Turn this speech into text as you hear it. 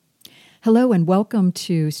Hello and welcome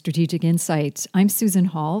to Strategic Insights. I'm Susan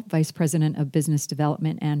Hall, Vice President of Business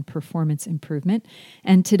Development and Performance Improvement.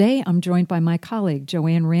 And today I'm joined by my colleague,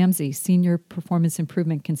 Joanne Ramsey, Senior Performance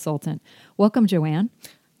Improvement Consultant. Welcome, Joanne.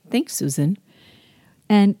 Thanks, Susan.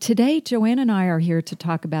 And today, Joanne and I are here to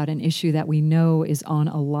talk about an issue that we know is on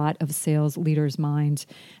a lot of sales leaders' minds,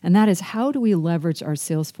 and that is how do we leverage our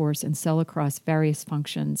sales force and sell across various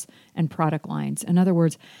functions and product lines? In other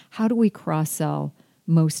words, how do we cross-sell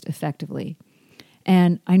most effectively?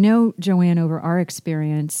 And I know, Joanne, over our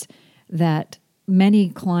experience, that many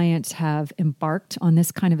clients have embarked on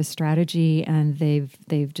this kind of a strategy, and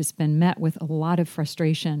they've just been met with a lot of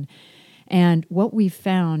frustration. And what we've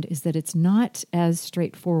found is that it's not as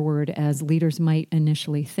straightforward as leaders might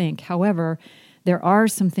initially think. However, there are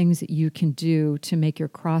some things that you can do to make your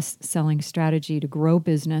cross-selling strategy to grow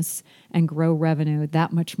business and grow revenue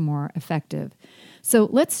that much more effective. So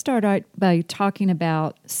let's start out by talking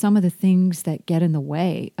about some of the things that get in the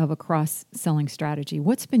way of a cross-selling strategy.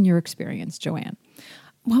 What's been your experience, Joanne?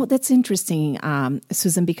 Well, that's interesting,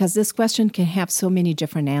 Susan, because this question can have so many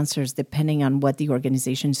different answers depending on what the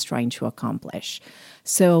organization is trying to accomplish.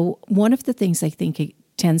 So one of the things I think it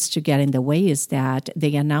tends to get in the way is that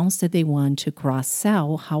they announce that they want to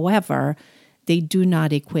cross-sell. However, they do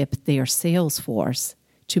not equip their sales force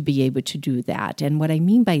to be able to do that. And what I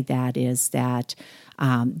mean by that is that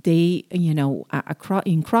in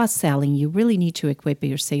cross-selling, you really need to equip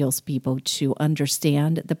your salespeople to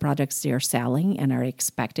understand the products they're selling and are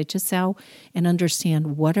expected to sell, and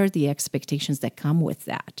understand what are the expectations that come with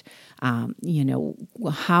that.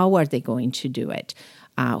 How are they going to do it?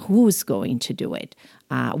 Who's going to do it?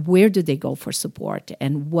 Where do they go for support?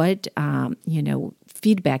 And what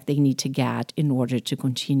feedback they need to get in order to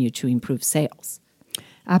continue to improve sales.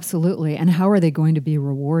 Absolutely. And how are they going to be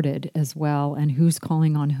rewarded as well? And who's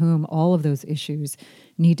calling on whom? All of those issues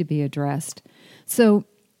need to be addressed. So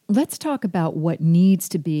let's talk about what needs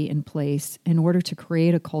to be in place in order to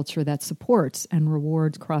create a culture that supports and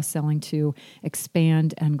rewards cross-selling to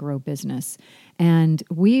expand and grow business. And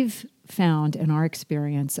we've found in our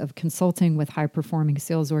experience of consulting with high-performing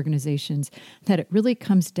sales organizations that it really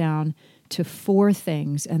comes down to four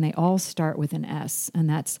things, and they all start with an S, and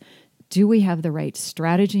that's: do we have the right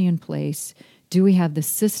strategy in place? Do we have the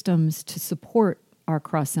systems to support our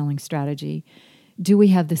cross-selling strategy? Do we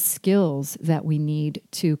have the skills that we need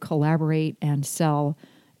to collaborate and sell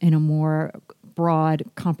in a more broad,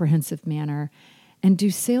 comprehensive manner? And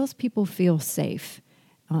do salespeople feel safe?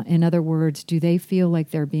 In other words, do they feel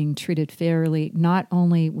like they're being treated fairly, not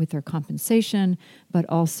only with their compensation, but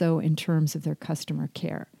also in terms of their customer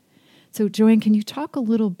care? So, Joanne, can you talk a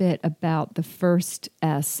little bit about the first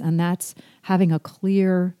S, and that's having a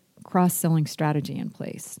clear cross-selling strategy in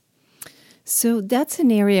place? So that's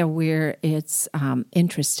an area where it's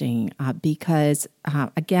interesting because,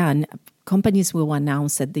 again, companies will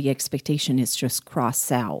announce that the expectation is just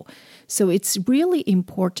cross-sell. So it's really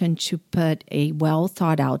important to put a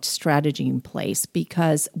well-thought-out strategy in place,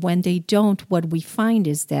 because when they don't, what we find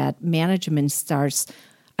is that management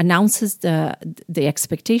announces the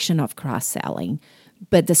expectation of cross-selling,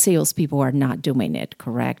 but the salespeople are not doing it,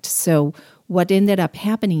 correct? So what ended up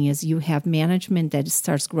happening is you have management that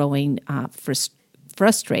starts growing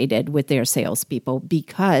frustrated with their salespeople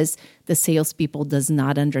because the salespeople does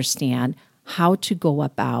not understand how to go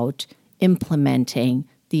about implementing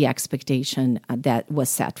the expectation that was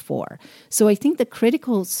set for. So I think the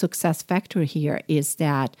critical success factor here is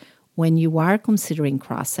that when you are considering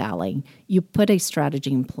cross-selling, you put a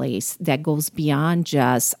strategy in place that goes beyond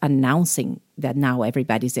just announcing that now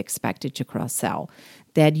everybody's expected to cross-sell,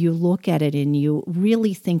 that you look at it and you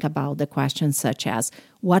really think about the questions such as,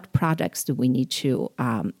 what products do we need to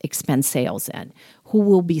expand sales in? Who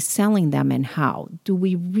will be selling them and how? Do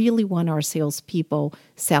we really want our salespeople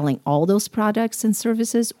selling all those products and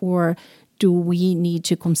services, or do we need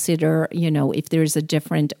to consider, if there's a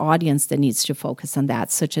different audience that needs to focus on that,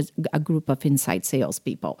 such as a group of inside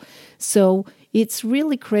salespeople? So it's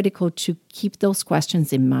really critical to keep those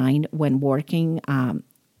questions in mind when working on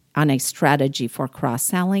a strategy for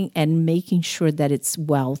cross-selling, and making sure that it's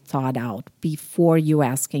well thought out before you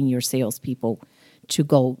asking your salespeople to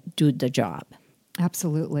go do the job.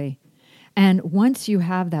 Absolutely. And once you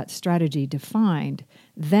have that strategy defined,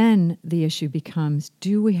 then the issue becomes,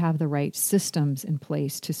 do we have the right systems in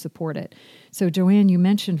place to support it? So, Joanne, you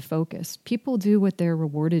mentioned focus. People do what they're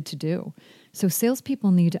rewarded to do. So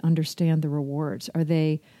salespeople need to understand the rewards. Are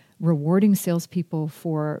they rewarding salespeople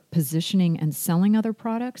for positioning and selling other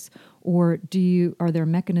products? Or are there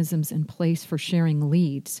mechanisms in place for sharing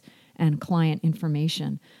leads and client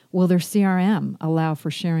information? Will their CRM allow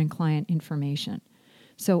for sharing client information?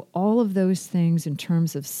 So all of those things in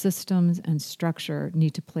terms of systems and structure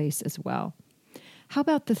need to place as well. How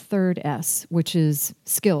about the third S, which is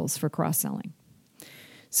skills for cross-selling?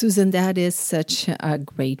 Susan, that is such a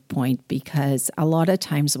great point, because a lot of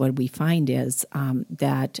times what we find is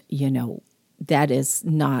that, that is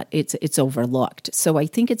not, it's overlooked. So I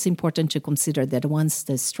think it's important to consider that once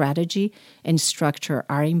the strategy and structure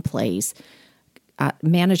are in place,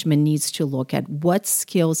 management needs to look at what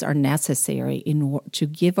skills are necessary to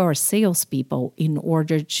give our salespeople in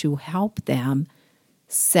order to help them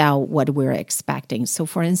sell what we're expecting. So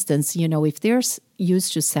for instance, if they're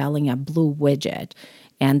used to selling a blue widget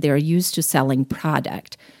and they're used to selling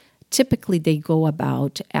product, typically they go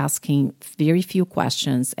about asking very few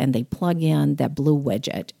questions and they plug in that blue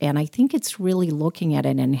widget. And I think it's really looking at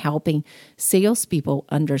it and helping salespeople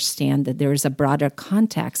understand that there is a broader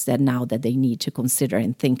context that now that they need to consider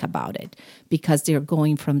and think about it, because they're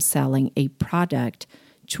going from selling a product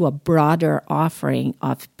to a broader offering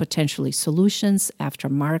of potentially solutions,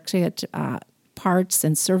 aftermarket parts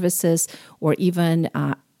and services, or even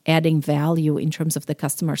adding value in terms of the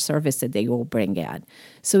customer service that they will bring in.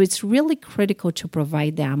 So it's really critical to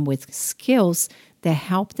provide them with skills that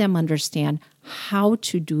help them understand how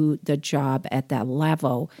to do the job at that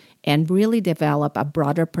level and really develop a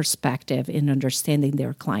broader perspective in understanding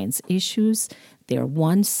their clients' issues, their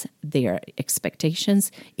wants, their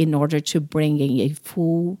expectations, in order to bring in a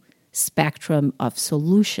full spectrum of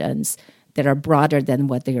solutions that are broader than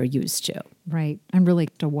what they are used to. Right. And really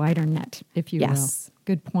a wider net, if you will.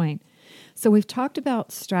 Good point. So we've talked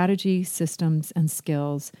about strategy, systems, and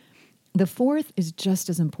skills. The fourth is just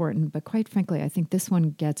as important, but quite frankly, I think this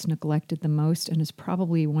one gets neglected the most and is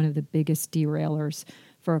probably one of the biggest derailers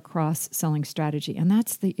for a cross-selling strategy, and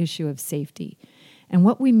that's the issue of safety. And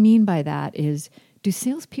what we mean by that is, do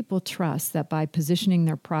salespeople trust that by positioning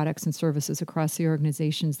their products and services across the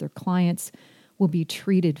organizations, their clients will be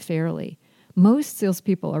treated fairly? Most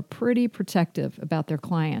salespeople are pretty protective about their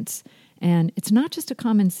clients. And it's not just a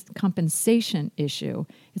compensation issue,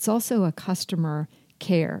 it's also a customer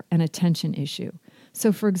care and attention issue.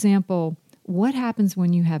 So, for example, what happens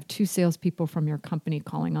when you have two salespeople from your company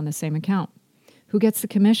calling on the same account? Who gets the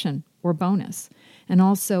commission or bonus? And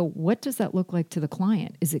also, what does that look like to the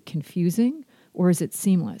client? Is it confusing or is it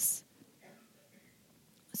seamless?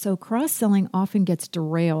 So cross-selling often gets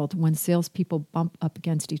derailed when salespeople bump up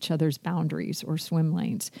against each other's boundaries or swim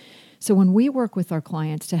lanes. So when we work with our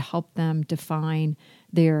clients to help them define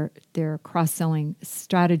their cross-selling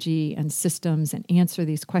strategy and systems and answer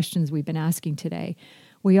these questions we've been asking today,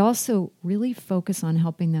 we also really focus on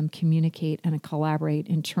helping them communicate and collaborate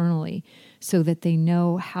internally so that they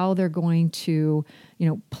know how they're going to,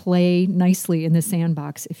 play nicely in the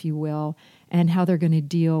sandbox, if you will, and how they're going to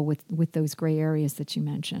deal with those gray areas that you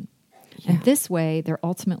mentioned. Yeah. And this way, they're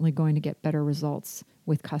ultimately going to get better results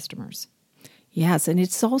with customers. Yes, and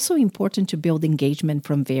it's also important to build engagement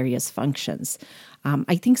from various functions.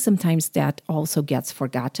 I think sometimes that also gets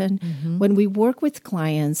forgotten. Mm-hmm. When we work with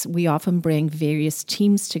clients, we often bring various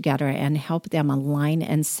teams together and help them align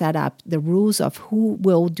and set up the rules of who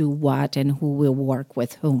will do what and who will work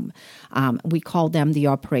with whom. We call them the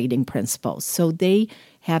operating principles. So they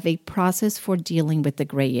have a process for dealing with the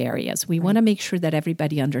gray areas. We want to make sure that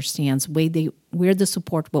everybody understands where the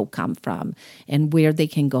support will come from and where they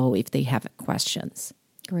can go if they have questions.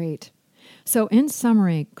 Great. So in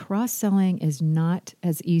summary, cross-selling is not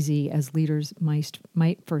as easy as leaders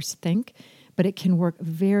might first think, but it can work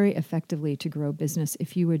very effectively to grow business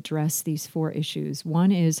if you address these four issues.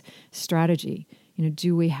 One is strategy.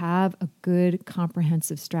 Do we have a good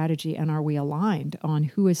comprehensive strategy, and are we aligned on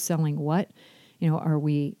who is selling what? Are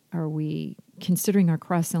we considering our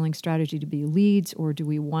cross-selling strategy to be leads, or do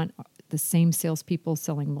we want the same salespeople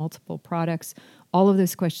selling multiple products? All of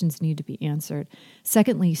those questions need to be answered.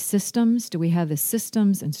 Secondly, systems. Do we have the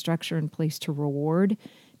systems and structure in place to reward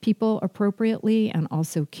people appropriately and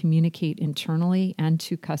also communicate internally and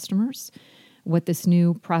to customers what this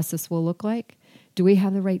new process will look like? Do we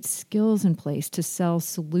have the right skills in place to sell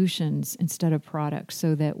solutions instead of products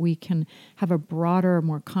so that we can have a broader,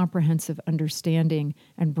 more comprehensive understanding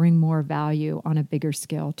and bring more value on a bigger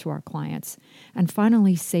scale to our clients? And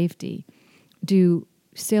finally, safety. Do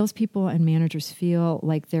salespeople and managers feel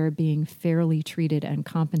like they're being fairly treated and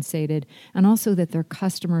compensated, and also that their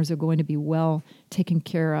customers are going to be well taken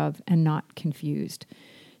care of and not confused?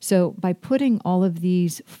 So by putting all of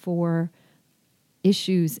these four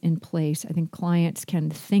issues in place, I think clients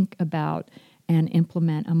can think about and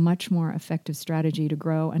implement a much more effective strategy to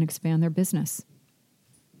grow and expand their business.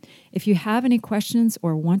 If you have any questions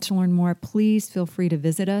or want to learn more, please feel free to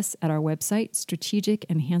visit us at our website,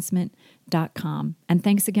 strategicenhancement.com. And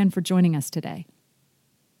thanks again for joining us today.